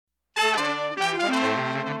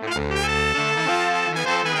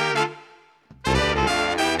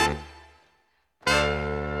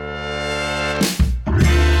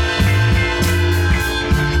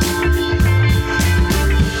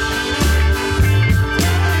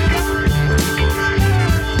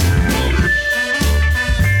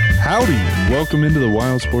Welcome into the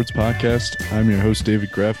Wild Sports Podcast. I'm your host,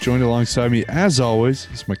 David Graff. Joined alongside me, as always,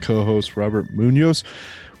 is my co-host, Robert Munoz.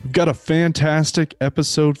 We've got a fantastic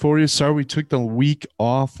episode for you. Sorry we took the week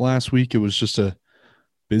off last week. It was just a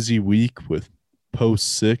busy week with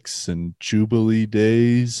post six and Jubilee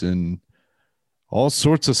days and all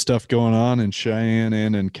sorts of stuff going on in Cheyenne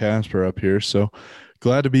and in Casper up here. So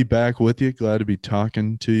glad to be back with you. Glad to be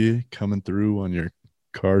talking to you, coming through on your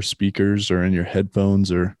car speakers or in your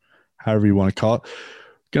headphones or however you want to call it.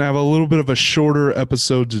 Going to have a little bit of a shorter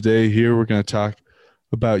episode today here. We're going to talk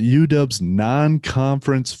about UW's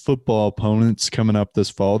non-conference football opponents coming up this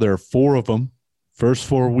fall. There are 4 of them, first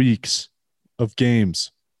 4 weeks of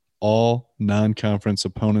games, all non-conference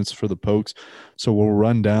opponents for the Pokes. So we'll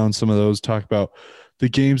run down some of those, talk about the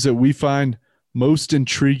games that we find most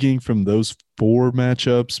intriguing from those 4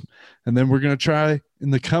 matchups. And then we're going to try in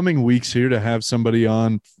the coming weeks here to have somebody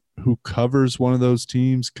on who covers one of those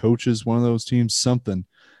teams, coaches one of those teams, something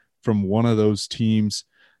from one of those teams,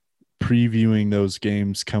 previewing those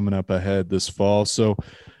games coming up ahead this fall. So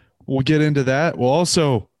we'll get into that. Well,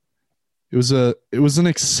 also, it was an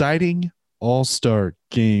exciting All-Star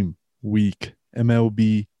game week,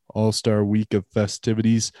 MLB All-Star week of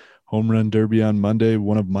festivities, Home Run Derby on Monday,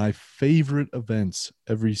 one of my favorite events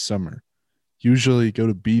every summer. Usually go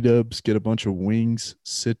to B-Dubs, get a bunch of wings,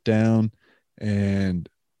 sit down, and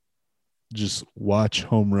just watch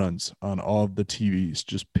home runs on all of the TVs,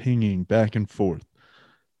 just pinging back and forth.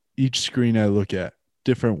 Each screen I look at,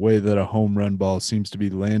 different way that a home run ball seems to be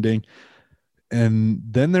landing. And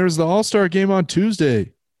then there's the All-Star game on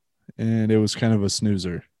Tuesday, and it was kind of a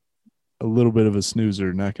snoozer, a little bit of a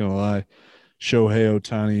snoozer, not going to lie. Shohei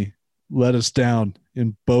Ohtani let us down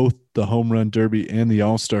in both the Home Run Derby and the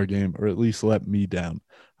All-Star game, or at least let me down.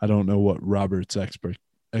 I don't know what Robert's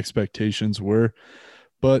expectations were,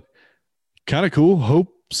 but kind of cool.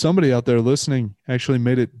 Hope somebody out there listening actually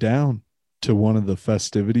made it down to one of the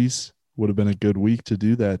festivities. Would have been a good week to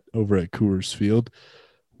do that over at Coors Field.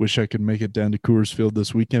 Wish I could make it down to Coors Field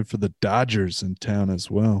this weekend for the Dodgers in town as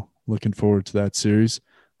well. Looking forward to that series.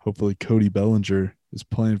 Hopefully Cody Bellinger is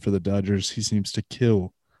playing for the Dodgers. He seems to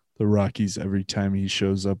kill the Rockies every time he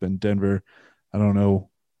shows up in Denver. I don't know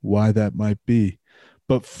why that might be.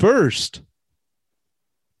 But first,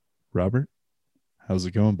 Robert, how's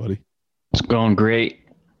it going, buddy? It's going great,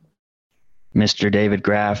 Mr. David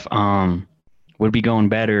Graff. Would be going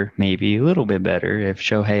better, maybe a little bit better, if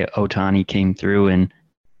Shohei Ohtani came through and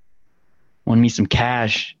won me some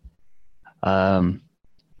cash in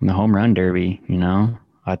the Home Run Derby. You know,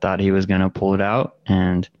 I thought he was going to pull it out,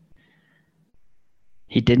 and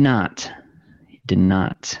he did not. He did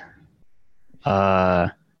not.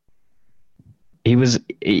 I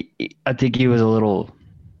think he was a little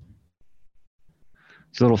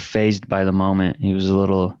phased by the moment. He was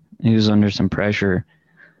under some pressure.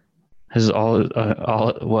 His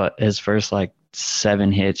first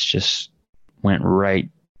 7 hits just went right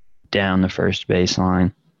down the first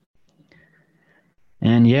baseline.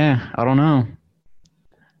 And yeah, I don't know.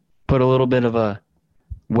 Put a little bit of a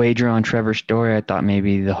wager on Trevor Story. I thought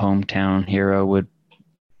maybe the hometown hero would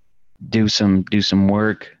do some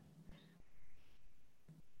work.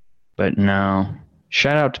 But no.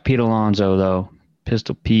 Shout out to Pete Alonso though.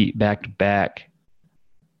 Pistol Pete back-to-back.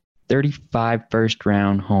 35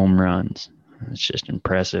 first-round home runs. It's just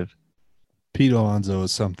impressive. Pete Alonso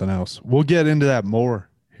is something else. We'll get into that more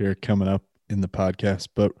here coming up in the podcast.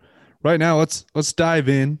 But right now, let's dive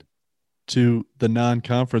in to the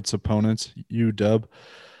non-conference opponents, UW.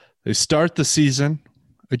 They start the season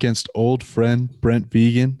against old friend Brent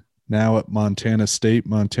Vigen, now at Montana State.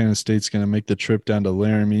 Montana State's going to make the trip down to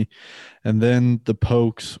Laramie. And then the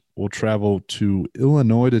Pokes will travel to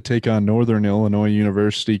Illinois to take on Northern Illinois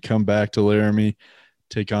University, come back to Laramie,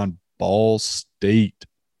 take on Ball State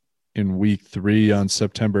in week 3 on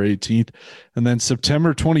September 18th. And then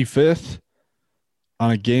September 25th,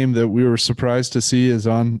 on a game that we were surprised to see is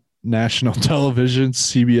on national television,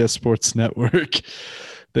 CBS Sports Network,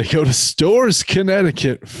 they go to Storrs,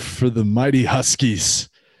 Connecticut for the mighty Huskies.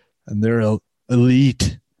 And they're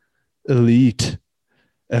elite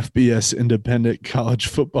FBS independent college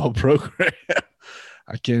football program.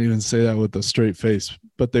 I can't even say that with a straight face,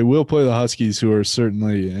 but they will play the Huskies, who are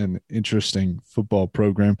certainly an interesting football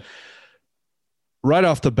program. Right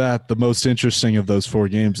off the bat, the most interesting of those 4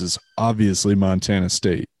 games is obviously Montana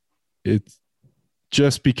State. It's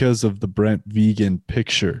just because of the Brent Vigen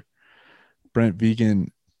picture. Brent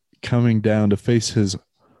Vigen coming down to face his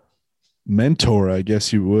mentor, I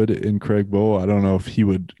guess you would, in Craig Bohl. I don't know if he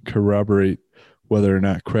would corroborate whether or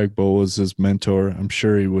not Craig Bohl was his mentor. I'm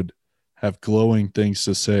sure he would have glowing things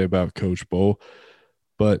to say about Coach Bohl.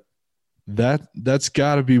 But that's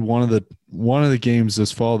got to be one of the games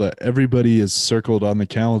this fall that everybody is circled on the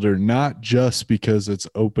calendar, not just because it's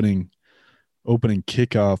opening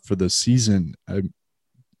kickoff for the season.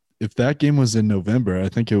 If that game was in November, I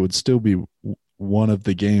think it would still be one of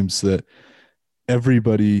the games that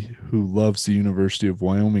everybody who loves the University of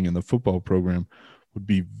Wyoming and the football program would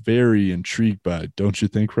be very intrigued by. Don't you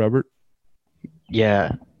think, Robert?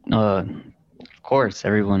 Yeah, of course.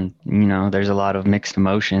 Everyone, there's a lot of mixed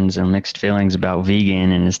emotions and mixed feelings about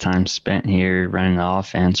Vegan and his time spent here running the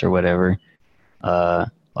offense or whatever. A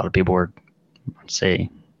lot of people were, say,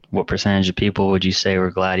 what percentage of people would you say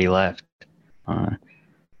were glad he left?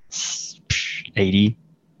 80?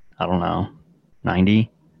 I don't know.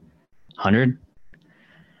 90? 100? I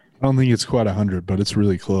don't think it's quite 100, but it's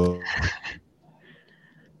really close.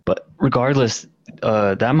 But regardless,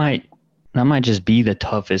 that might just be the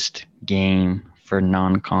toughest game for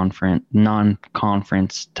non-conference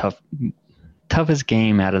toughest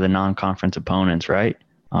game out of the non-conference opponents, right?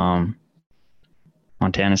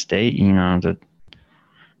 Montana State, I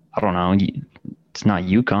don't know. It's not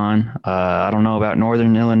UConn. I don't know about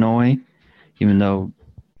Northern Illinois, even though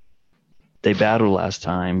they battled last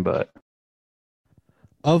time, but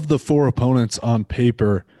of the four opponents on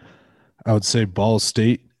paper, I would say Ball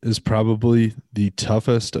State is probably the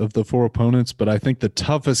toughest of the four opponents, but I think the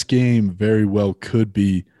toughest game very well could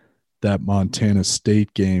be that Montana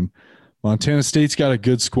State game. Montana State's got a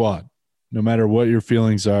good squad. No matter what your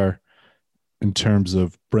feelings are in terms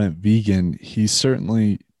of Brent Vegan, he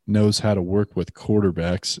certainly knows how to work with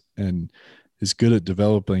quarterbacks and is good at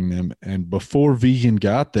developing them. And before Vegan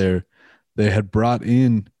got there, they had brought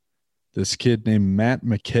in this kid named Matt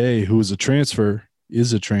McKay, who is a transfer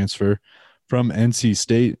from NC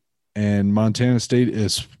State, and Montana State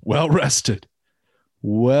is well rested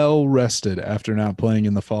after not playing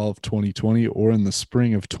in the fall of 2020 or in the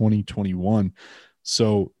spring of 2021.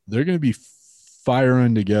 So they're going to be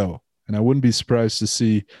firing to go. And I wouldn't be surprised to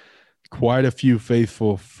see quite a few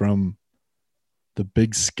faithful from the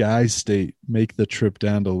Big Sky State make the trip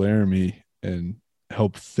down to Laramie and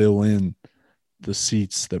help fill in the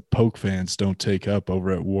seats that Polk fans don't take up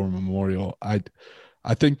over at War Memorial. I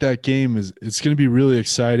think that game it's going to be really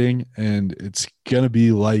exciting, and it's going to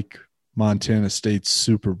be like Montana State's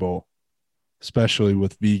Super Bowl, especially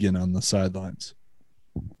with Vegan on the sidelines.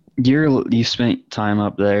 You spent time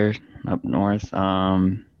up there, up north.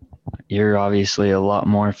 You're obviously a lot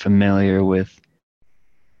more familiar with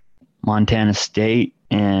Montana State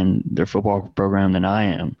and their football program than I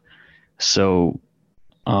am. So,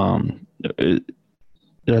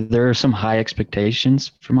 there are some high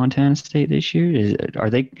expectations for Montana State this year.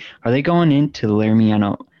 Are they going into Laramie? I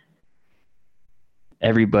know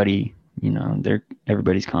everybody,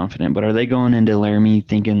 everybody's confident, but are they going into Laramie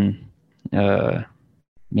thinking,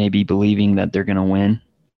 maybe believing that they're going to win?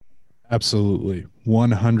 Absolutely,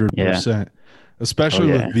 100%. Yeah.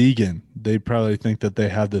 Especially with Vegan, they probably think that they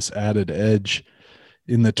have this added edge.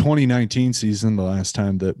 In the 2019 season, the last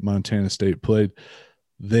time that Montana State played,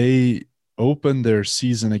 they opened their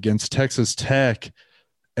season against Texas Tech,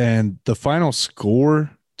 and the final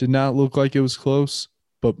score did not look like it was close,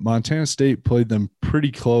 but Montana State played them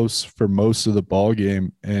pretty close for most of the ball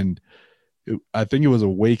game, and I think it was a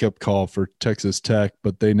wake-up call for Texas Tech,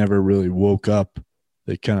 but they never really woke up.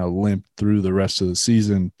 They kind of limped through the rest of the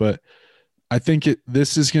season, but I think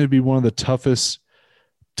this is going to be one of the toughest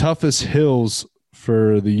hills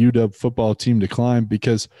for the UW football team to climb,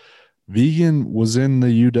 because Vegan was in the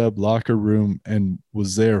UW locker room and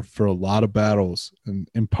was there for a lot of battles and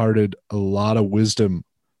imparted a lot of wisdom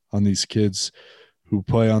on these kids who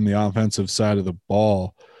play on the offensive side of the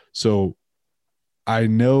ball. So I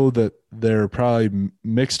know that there are probably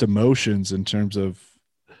mixed emotions in terms of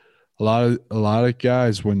a lot of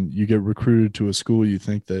guys. When you get recruited to a school, you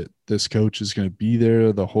think that this coach is going to be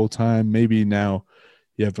there the whole time. Maybe now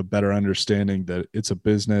you have a better understanding that it's a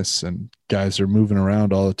business and guys are moving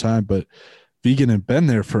around all the time, but Vegan had been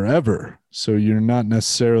there forever. So you're not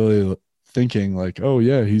necessarily thinking like, oh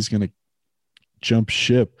yeah, he's going to jump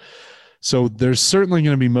ship. So there's certainly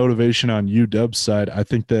going to be motivation on UW's side. I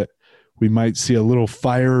think that we might see a little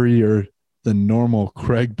fierier than normal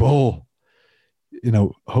Craig Bowl,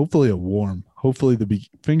 hopefully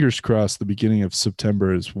fingers crossed, the beginning of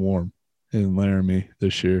September is warm in Laramie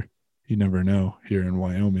this year. You never know here in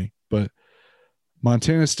Wyoming, but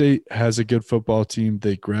Montana State has a good football team.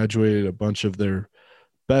 They graduated a bunch of their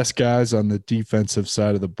best guys on the defensive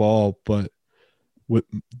side of the ball, but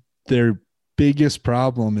their biggest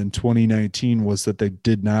problem in 2019 was that they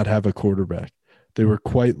did not have a quarterback. They were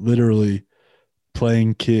quite literally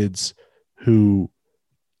playing kids who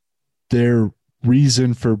their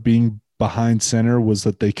reason for being behind center was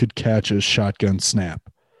that they could catch a shotgun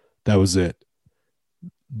snap. That was it.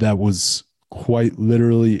 That was quite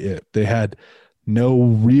literally it. They had no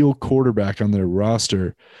real quarterback on their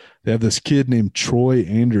roster. They have this kid named Troy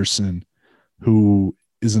Anderson who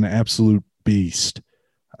is an absolute beast.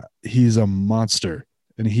 He's a monster.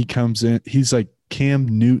 And he comes in, he's like Cam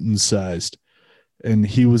Newton sized, and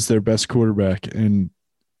he was their best quarterback. And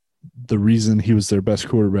the reason he was their best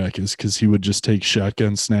quarterback is because he would just take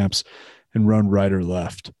shotgun snaps and run right or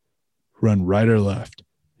left.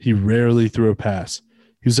 He rarely threw a pass.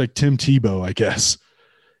 He was like Tim Tebow, I guess.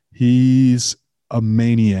 He's a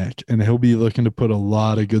maniac, and he'll be looking to put a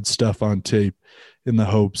lot of good stuff on tape in the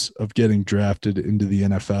hopes of getting drafted into the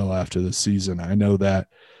NFL after the season. I know that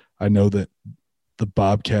the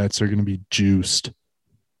Bobcats are going to be juiced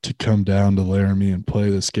to come down to Laramie and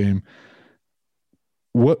play this game.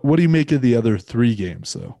 What do you make of the other 3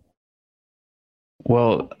 games, though?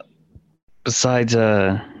 Well, besides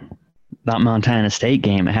that Montana State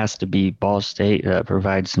game, it has to be Ball State that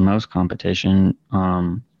provides the most competition.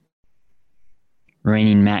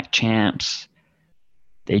 Reigning MAC champs,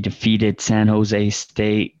 they defeated San Jose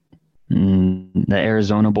State in the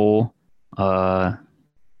Arizona Bowl,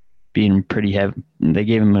 beating pretty heavy. They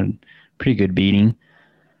gave them a pretty good beating.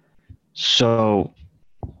 So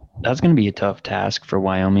that's going to be a tough task for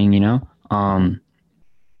Wyoming, I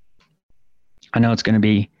know it's going to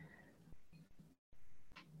be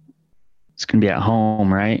at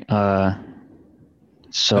home, right?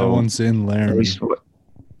 So that one's in Laramie.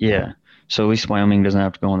 Yeah. So at least Wyoming doesn't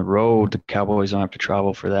have to go on the road. The Cowboys don't have to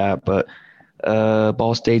travel for that. But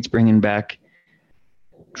Ball State's bringing back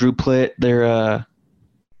Drew Plitt, their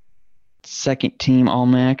second team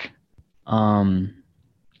All-MAC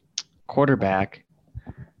quarterback.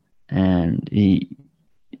 And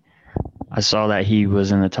I saw that he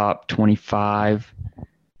was in the top 25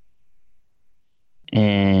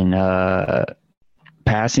 in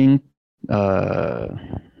passing,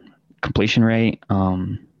 completion rate,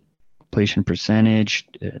 completion percentage,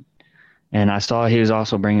 and I saw he was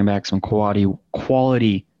also bringing back some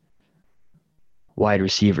quality wide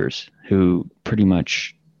receivers who pretty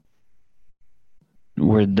much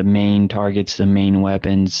were the main targets, the main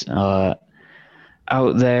weapons out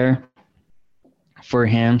there for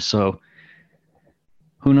him. So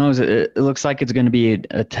who knows? It looks like it's going to be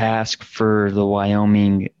a task for the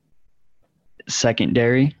Wyoming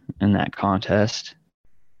secondary in that contest.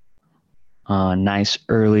 Nice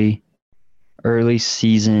early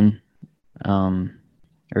season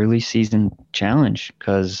challenge,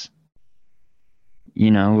 because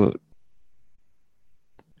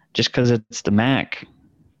just because it's the MAC,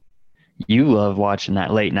 you love watching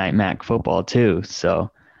that late night MAC football too.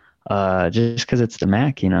 So just because it's the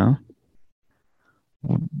MAC,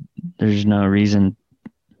 there's no reason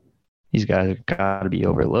these guys have got to be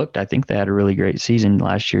overlooked. I think they had a really great season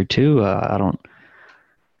last year too.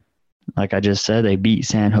 Like I just said, they beat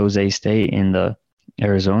San Jose State in the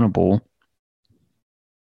Arizona Bowl.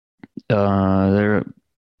 They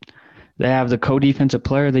have the co-defensive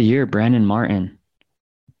player of the year, Brandon Martin,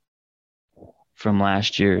 from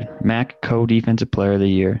last year. MAC co-defensive player of the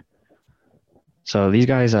year. So these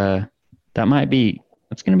guys, that's going to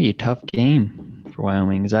be a tough game for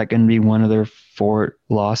Wyoming. Is that going to be one of their 4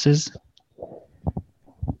 losses?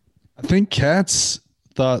 I think Cats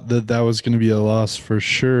thought that was going to be a loss for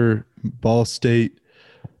sure. Ball State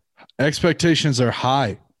expectations are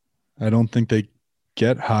high. I don't think they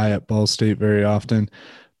get high at Ball State very often,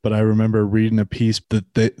 but I remember reading a piece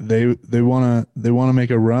that they want to make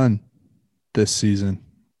a run this season.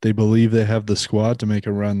 They believe they have the squad to make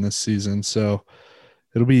a run this season, so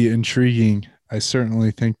it'll be intriguing. I certainly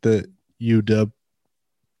think that UW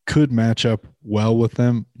could match up well with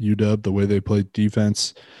them. UW, the way they play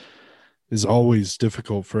defense, is always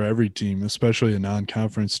difficult for every team, especially a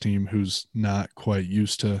non-conference team who's not quite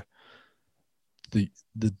used to the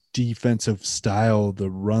defensive style, the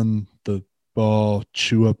run the ball,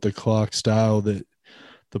 chew up the clock style that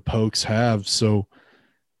the Pokes have. So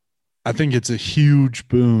I think it's a huge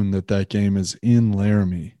boon that game is in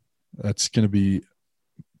Laramie. That's going to be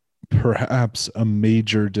perhaps a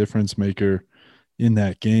major difference maker in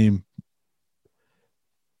that game.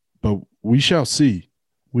 But we shall see.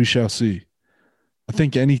 We shall see. I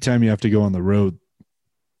think anytime you have to go on the road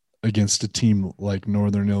against a team like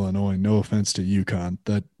Northern Illinois, no offense to UConn,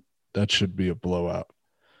 that should be a blowout.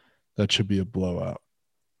 That should be a blowout.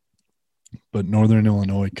 But Northern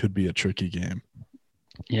Illinois could be a tricky game.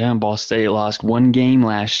 Yeah, and Ball State lost 1 game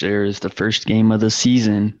last year. It's the first game of the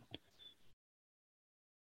season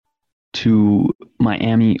to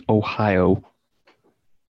Miami, Ohio.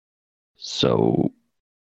 So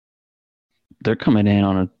they're coming in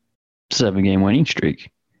on a 7-game winning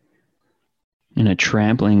streak and a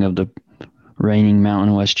trampling of the reigning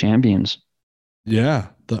Mountain West champions. Yeah,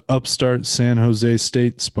 the upstart San Jose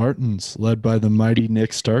State Spartans, led by the mighty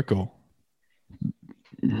Nick Starkel.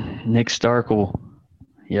 Nick Starkel,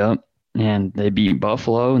 yep. And they beat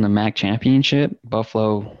Buffalo in the MAC championship.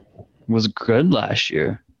 Buffalo was good last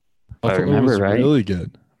year, if I remember right. Really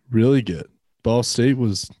good, really good. Ball State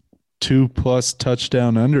was 2+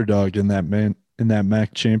 touchdown underdog in that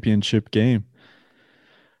MAC championship game,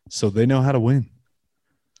 so they know how to win.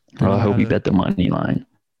 Well, I hope you bet the money line.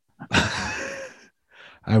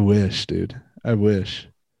 I wish, dude. I wish.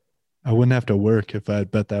 I wouldn't have to work if I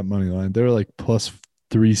had bet that money line. They were like plus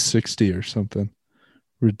 360 or something.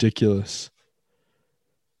 Ridiculous.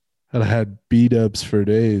 I'd have had B-dubs for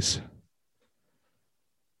days.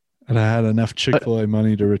 And I had enough Chick-fil-A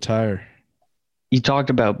money to retire. You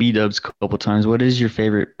talked about B-dubs a couple times. What is your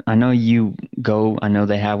favorite? I know you go. I know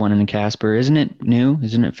they have one in Casper. Isn't it new?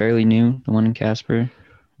 Isn't it fairly new, the one in Casper?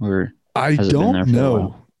 Or I don't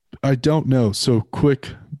know. I don't know. So quick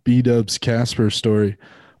B-dubs Casper story.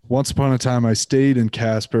 Once upon a time, I stayed in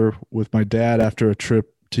Casper with my dad after a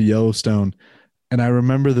trip to Yellowstone. And I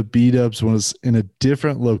remember the B-dubs was in a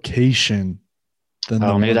different location than the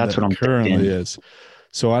maybe one that's that what I'm currently thinking. is.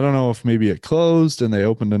 So I don't know if maybe it closed and they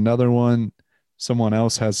opened another one. Someone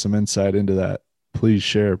else has some insight into that. Please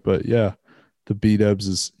share. But yeah, the B-dubs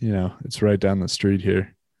is, it's right down the street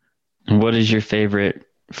here. And what is your favorite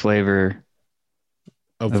flavor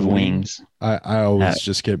of wings? I always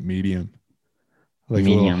just get medium. Like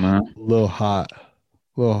medium, a little hot,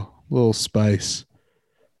 little spice.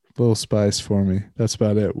 Little spice for me. That's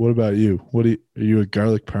about it. What about you? Are you a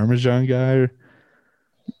garlic parmesan guy or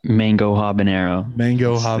mango habanero?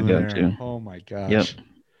 Mango habanero. Oh my gosh. Yep.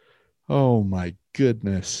 Oh my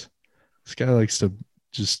goodness. This guy likes to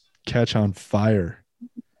just catch on fire.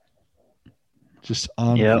 Just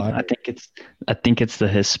on fire. I think it's the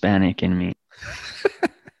Hispanic in me.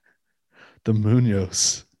 The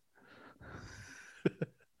Munoz.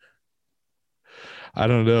 I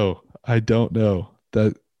don't know.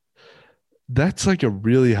 That's like a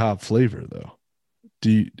really hot flavor though.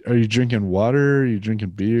 Are you drinking water? Are you drinking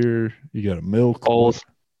beer? You got a milk? Both.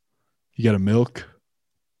 You got a milk?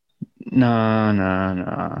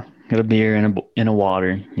 No. Got a beer and a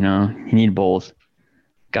water, You need both.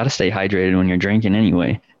 Got to stay hydrated when you're drinking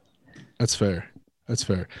anyway. That's fair.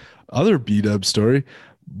 Other B-dub story.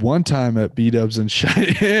 One time at B-dubs in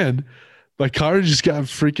Cheyenne, my car just got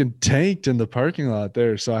freaking tanked in the parking lot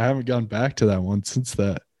there, so I haven't gone back to that one since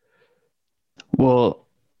that. Well,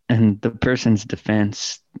 in the person's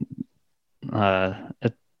defense,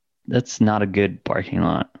 that's not a good parking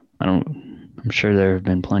lot. I'm sure there have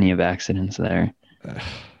been plenty of accidents there.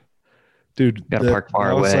 Dude, gotta park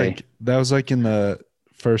far away. That was like in the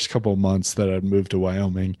first couple of months that I'd moved to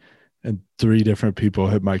Wyoming, and 3 different people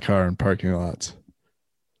hit my car in parking lots.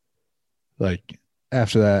 Like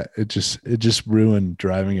after that, it just ruined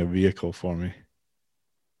driving a vehicle for me.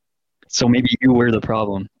 So maybe you were the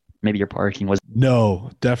problem. Maybe your parking was.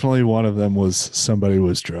 No, definitely one of them was somebody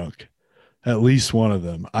was drunk. At least one of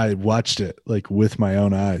them. I watched it like with my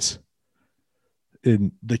own eyes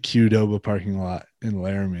in the Qdoba parking lot in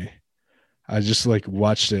Laramie. I just like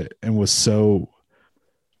watched it and was so.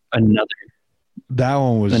 That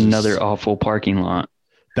one was another awful parking lot.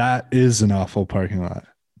 That is an awful parking lot.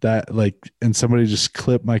 That and somebody just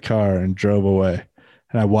clipped my car and drove away,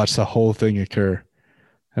 and I watched the whole thing occur,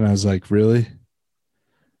 and I was like, really,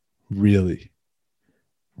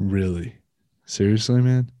 seriously,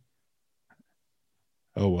 man.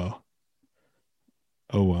 Oh well.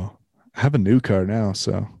 I have a new car now,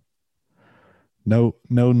 so no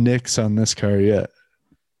nicks on this car yet.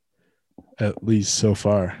 At least so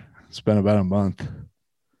far. It's been about a month.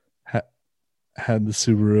 Had the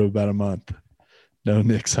Subaru about a month. No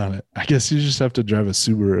nicks on it. I guess you just have to drive a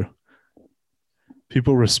Subaru.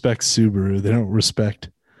 People respect Subaru. They don't respect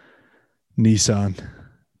Nissan.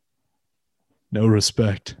 No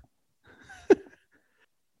respect.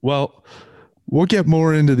 Well, we'll get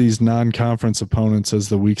more into these non-conference opponents as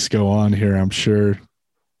the weeks go on here, I'm sure.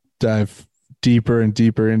 Dive deeper and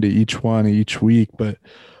deeper into each one each week, but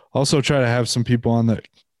also try to have some people on that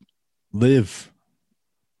live,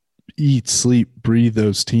 eat, sleep, breathe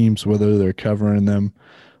those teams, whether they're covering them,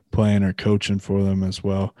 playing, or coaching for them as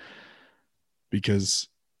well. Because,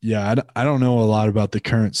 yeah, I don't know a lot about the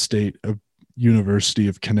current state of University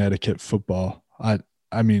of Connecticut football. I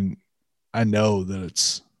mean, I know that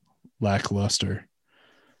it's lackluster.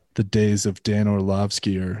 The days of Dan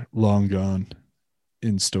Orlovsky are long gone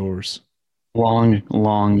in stores. Long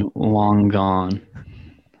gone.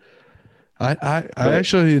 I But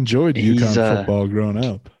actually enjoyed he's UConn football growing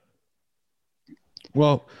up.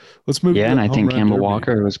 Well, let's move to yeah, the and I home think run Kemba derby.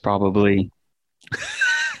 Walker was probably.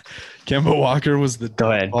 Kemba Walker was the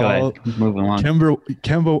Go ahead. Moving along.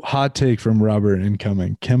 Kemba, hot take from Robert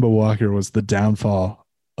incoming. Kemba Walker was the downfall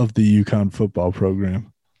of the UConn football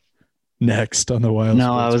program. Next on the Wild No,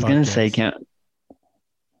 Sports I was gonna podcast. say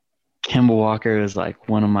Kemba Walker is like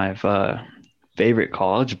one of my favorite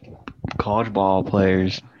college ball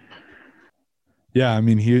players. Yeah, I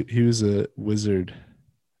mean he was a wizard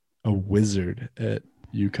at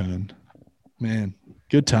UConn. Man,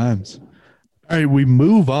 good times. All right, we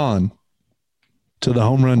move on to the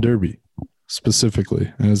home run derby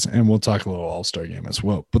specifically, and we'll talk a little All-Star game as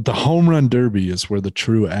well. But the home run derby is where the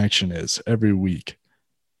true action is every week,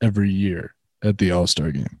 every year at the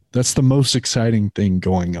All-Star game. That's the most exciting thing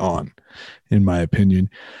going on, in my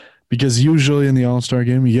opinion, because usually in the All-Star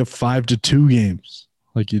game you get 5-2 games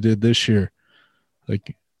like you did this year.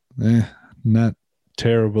 Like, not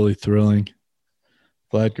terribly thrilling.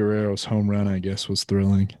 Vlad Guerrero's home run, I guess, was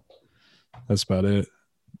thrilling. That's about it.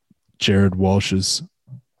 Jared Walsh's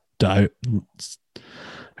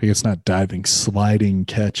sliding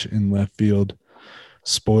catch in left field,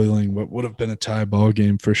 spoiling what would have been a tie ball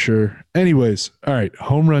game for sure. Anyways, all right,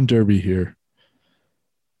 home run derby here.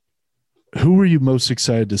 Who were you most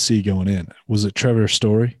excited to see going in? Was it Trevor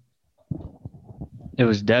Story? It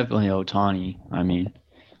was definitely Ohtani. I mean,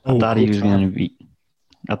 I Oh, thought he was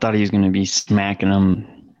Ohtani. going to be smacking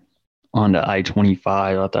them onto I-25.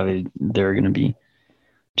 I thought they were going to be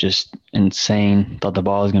just insane. Thought the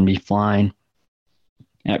ball was going to be flying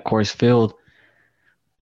at Coors Field.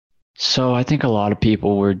 So I think a lot of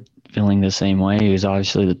people were feeling the same way.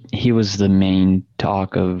 He was the main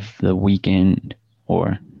talk of the weekend,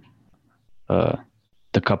 or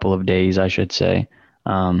the couple of days, I should say.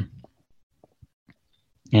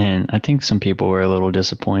 And I think some people were a little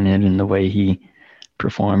disappointed in the way he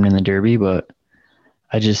performed in the Derby, but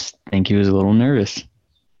I just think he was a little nervous.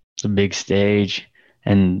 It's a big stage,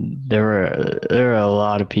 and there were a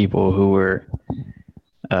lot of people who were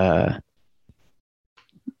they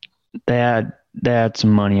had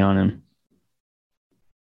some money on him.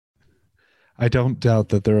 I don't doubt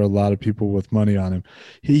that there are a lot of people with money on him.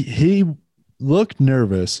 He looked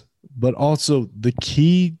nervous, but also the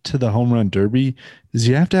key to the home run derby is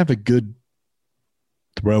you have to have a good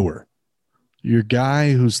thrower. Your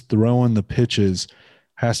guy who's throwing the pitches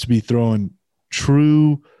has to be throwing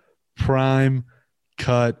true prime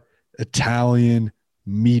cut Italian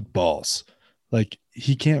meatballs. Like,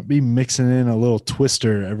 he can't be mixing in a little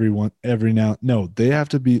twister every now. No, they have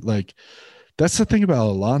to be like, that's the thing about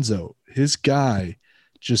Alonso. His guy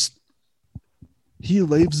just he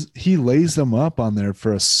lays them up on there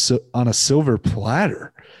on a silver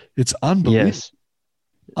platter. It's unbelievable. Yes.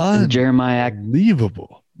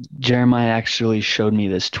 Unbelievable. Jeremiah actually showed me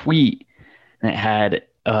this tweet, and it had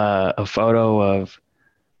a photo of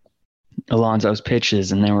Alonso's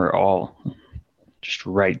pitches, and they were all just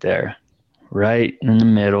right there, right in the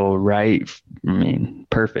middle, right. I mean,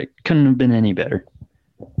 perfect. Couldn't have been any better.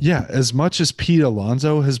 Yeah, as much as Pete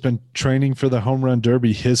Alonso has been training for the home run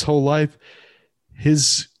derby his whole life,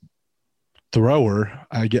 his thrower,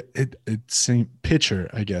 pitcher,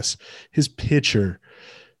 I guess. His pitcher,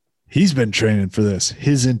 he's been training for this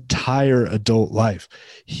his entire adult life.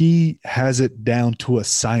 He has it down to a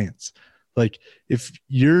science. Like, if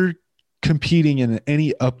you're competing in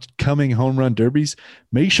any upcoming home run derbies,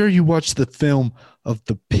 make sure you watch the film of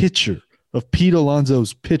the pitcher, of Pete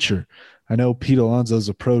Alonso's pitcher. I know Pete Alonso's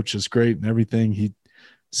approach is great and everything. He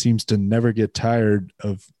seems to never get tired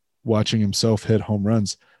of watching himself hit home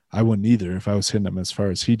runs. I wouldn't either if I was hitting them as far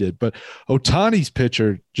as he did. But Ohtani's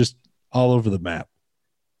pitcher, just all over the map.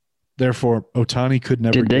 Therefore, Ohtani could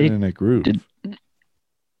never get in a groove.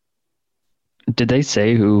 Did they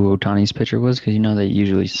say who Ohtani's pitcher was? Because they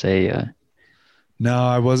usually say. No,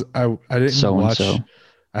 I didn't watch. So.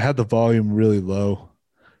 I had the volume really low.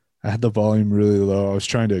 I was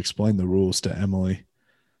trying to explain the rules to Emily,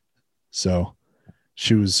 so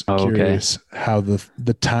she was curious how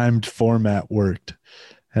the timed format worked,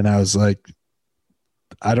 and I was like,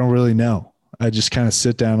 I don't really know. I just kind of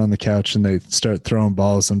sit down on the couch and they start throwing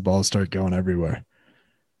balls and balls start going everywhere.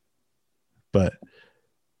 But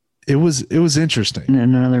it was interesting. In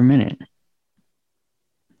another minute.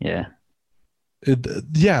 Yeah.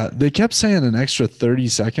 They kept saying an extra 30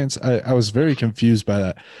 seconds. I was very confused by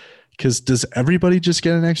that, because does everybody just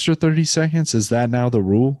get an extra 30 seconds? Is that now the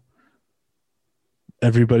rule?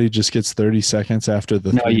 Everybody just gets 30 seconds after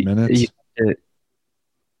the 3 minutes?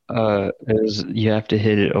 You have to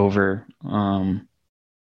hit it over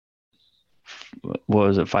what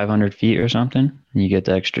was it, 500 feet or something? And you get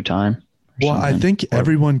the extra time. Well, I think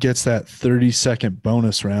everyone gets that 30-second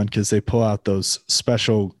bonus round because they pull out those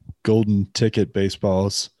special golden ticket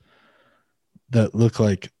baseballs that look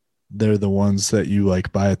like they're the ones that you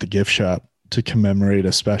like buy at the gift shop to commemorate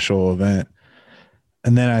a special event.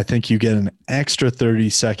 And then I think you get an extra 30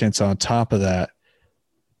 seconds on top of that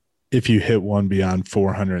if you hit one beyond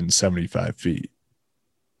 475 feet.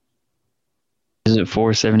 Is it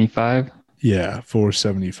 475? Yeah,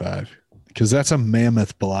 475. Because that's a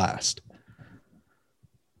mammoth blast.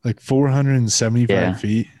 Like 475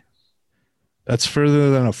 feet. That's further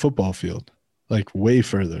than a football field. Like way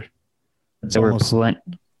further. There were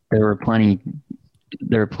plenty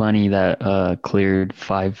that cleared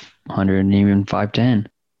 500 and even 510.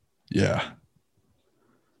 Yeah.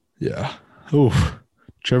 Yeah. Oh,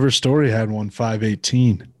 Trevor Story had one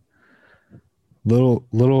 518. Little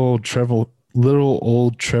old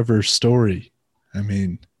Trevor Story. I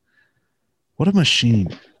mean, what a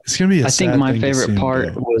machine. It's going to be I think my favorite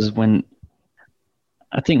part was when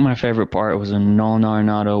Nolan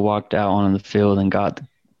Arenado walked out on the field and got the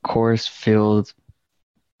Coors Field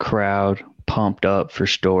crowd pumped up for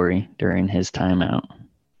Story during his timeout.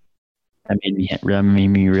 That made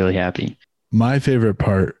me really happy. My favorite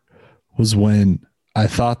part was when I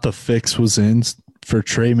thought the fix was in for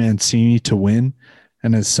Trey Mancini to win.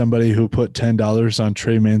 And as somebody who put $10 on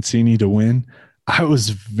Trey Mancini to win, I was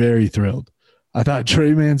very thrilled. I thought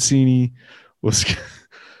Trey Mancini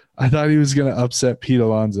I thought he was going to upset Pete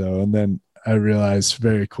Alonso. And then I realized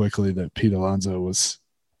very quickly that Pete Alonso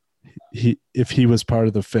if he was part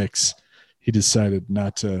of the fix, he decided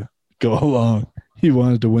not to go along. He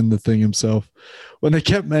wanted to win the thing himself. When they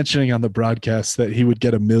kept mentioning on the broadcast that he would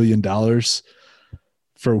get $1 million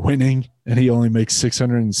for winning and he only makes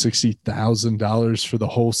 $660,000 for the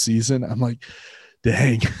whole season, I'm like,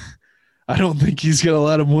 dang, I don't think he's going to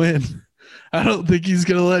let him win. I don't think he's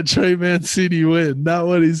going to let Trey Mancini win. Not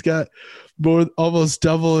when he's got almost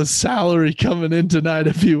double his salary coming in tonight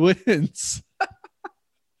if he wins.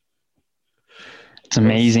 It's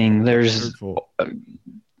amazing. There's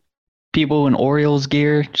people in Orioles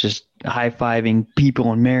gear just high-fiving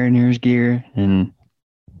people in Mariners gear, and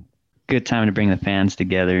good time to bring the fans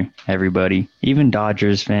together, everybody. Even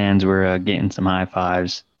Dodgers fans were getting some high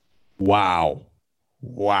fives. Wow.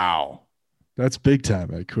 That's big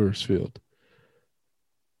time at Coors Field.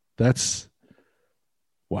 That's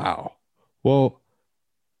wow. Well,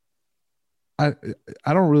 I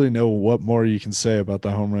don't really know what more you can say about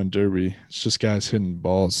the home run derby. It's just guys hitting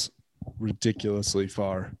balls ridiculously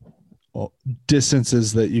far,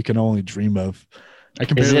 distances that you can only dream of. I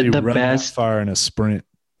can barely run that far in a sprint.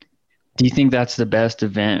 Do you think that's the best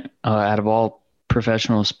event out of all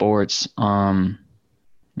professional sports?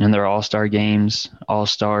 And their all-star games,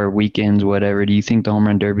 all-star weekends, whatever. Do you think the home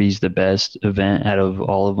run derby is the best event out of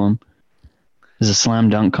all of them? Is a slam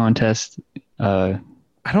dunk contest?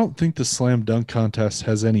 I don't think the slam dunk contest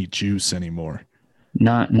has any juice anymore.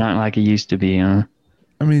 Not like it used to be, huh?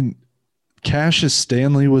 I mean, Cassius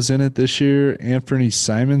Stanley was in it this year. Anthony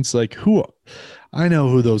Simons, like who? I know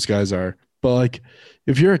who those guys are, but like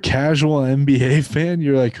if you're a casual NBA fan,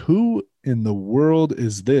 you're like, who in the world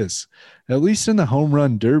is this? At least in the home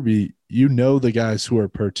run derby, you know the guys who are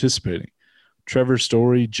participating. Trevor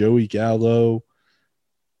Story, Joey Gallo,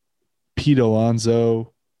 Pete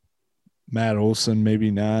Alonso, Matt Olson,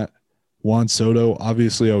 maybe not. Juan Soto,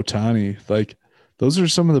 obviously Ohtani. Like, those are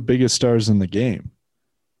some of the biggest stars in the game.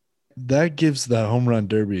 That gives the home run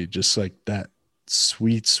derby just like that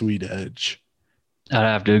sweet, sweet edge. I'd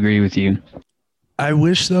have to agree with you. I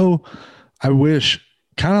wish,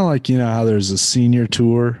 kind of like, you know, how there's a senior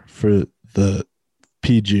tour for the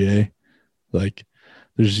PGA. Like,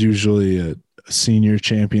 there's usually a senior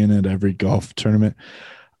champion at every golf tournament.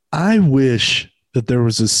 I wish that there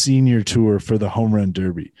was a senior tour for the home run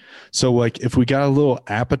derby. So, like, if we got a little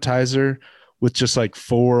appetizer with just like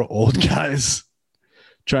 4 old guys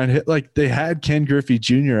trying to hit, like they had Ken Griffey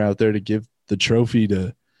Jr. out there to give the trophy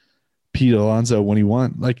to Pete Alonso when he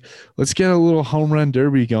won. Like, let's get a little home run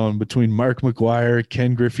derby going between Mark McGwire,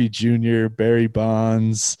 Ken Griffey Jr., Barry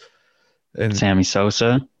Bonds, and Sammy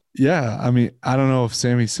Sosa. Yeah, I mean, I don't know if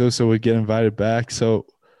Sammy Sosa would get invited back. So,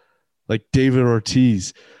 like David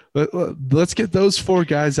Ortiz. Let's get those 4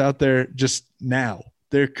 guys out there just now.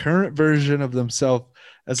 Their current version of themselves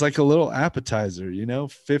as like a little appetizer, you know,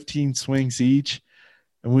 15 swings each.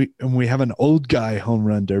 And we have an old guy home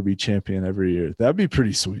run derby champion every year. That'd be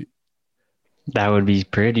pretty sweet. That would be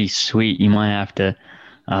pretty sweet. You might have to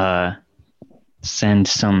send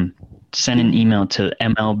some send an email to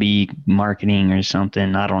MLB marketing or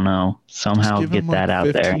something. I don't know. Somehow get that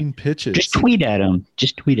out there. 15 pitches. Just tweet at him.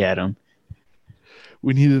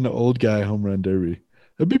 We need an old guy home run derby.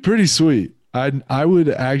 That'd be pretty sweet. I would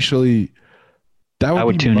actually. That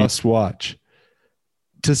would be must watch.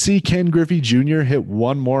 To see Ken Griffey Jr. hit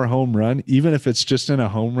one more home run, even if it's just in a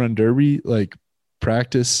home run derby, like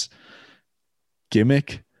practice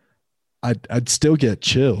gimmick, I'd still get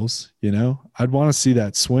chills, you know? I'd want to see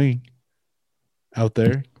that swing out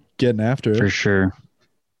there getting after it. For sure.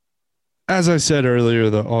 As I said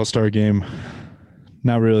earlier, the All-Star game,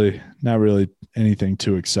 not really anything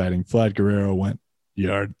too exciting. Vlad Guerrero went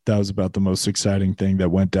yard. That was about the most exciting thing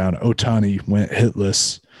that went down. Ohtani went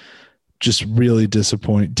hitless. Just really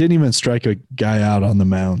disappointing. Didn't even strike a guy out on the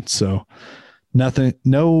mound. So nothing,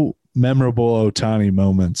 no memorable Ohtani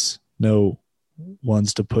moments, no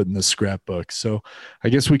ones to put in the scrapbook. So I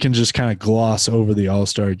guess we can just kind of gloss over the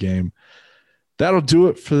All-Star game. That'll do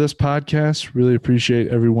it for this podcast. Really appreciate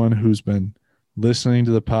everyone who's been listening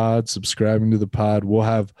to the pod, subscribing to the pod. We'll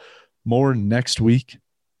have more next week.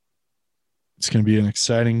 It's going to be an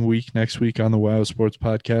exciting week next week on the Wow Sports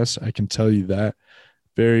Podcast. I can tell you that.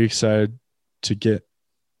 Very excited to get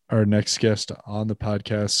our next guest on the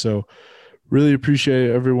podcast. So really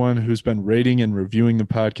appreciate everyone who's been rating and reviewing the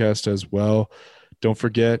podcast as well. Don't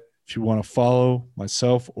forget, if you want to follow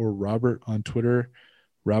myself or Robert on Twitter,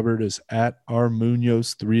 Robert is at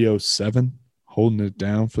rmunoz307, holding it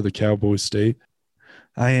down for the Cowboy State.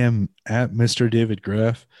 I am at Mr. David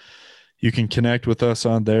Graff. You can connect with us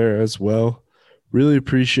on there as well. Really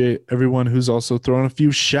appreciate everyone who's also thrown a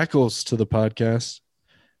few shekels to the podcast.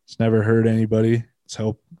 It's never hurt anybody. It's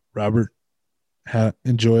helped Robert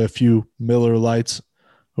enjoy a few Miller Lights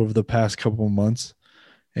over the past couple of months,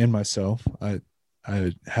 and myself. I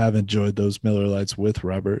have enjoyed those Miller Lights with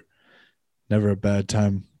Robert. Never a bad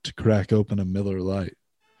time to crack open a Miller Lite,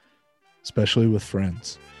 especially with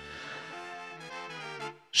friends.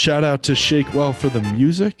 Shout out to Shakewell for the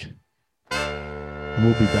music. And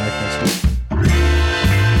we'll be back next week.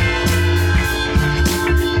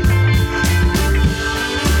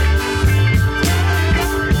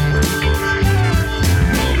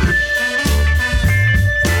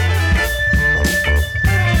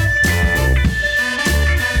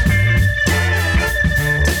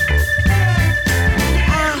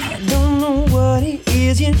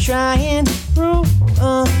 You're trying to prove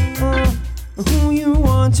who you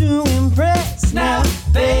want to impress now,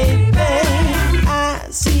 baby. I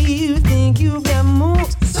see you think you've got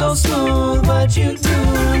moves so smooth, but you do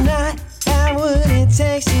not have what it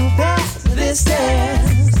takes to pass this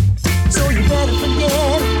test. So you better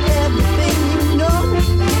forget everything you know.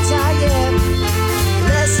 You're tired.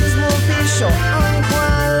 Lessons will be short on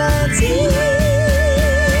quality.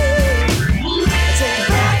 Take it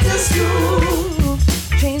back to school.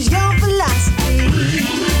 Change your philosophy.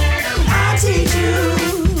 I'll teach you,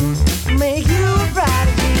 make you a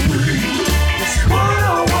prodigy. This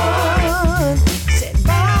 101 said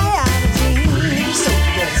biology. So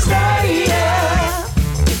let's stay up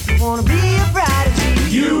if you wanna be a prodigy.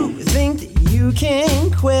 You think that you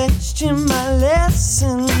can question my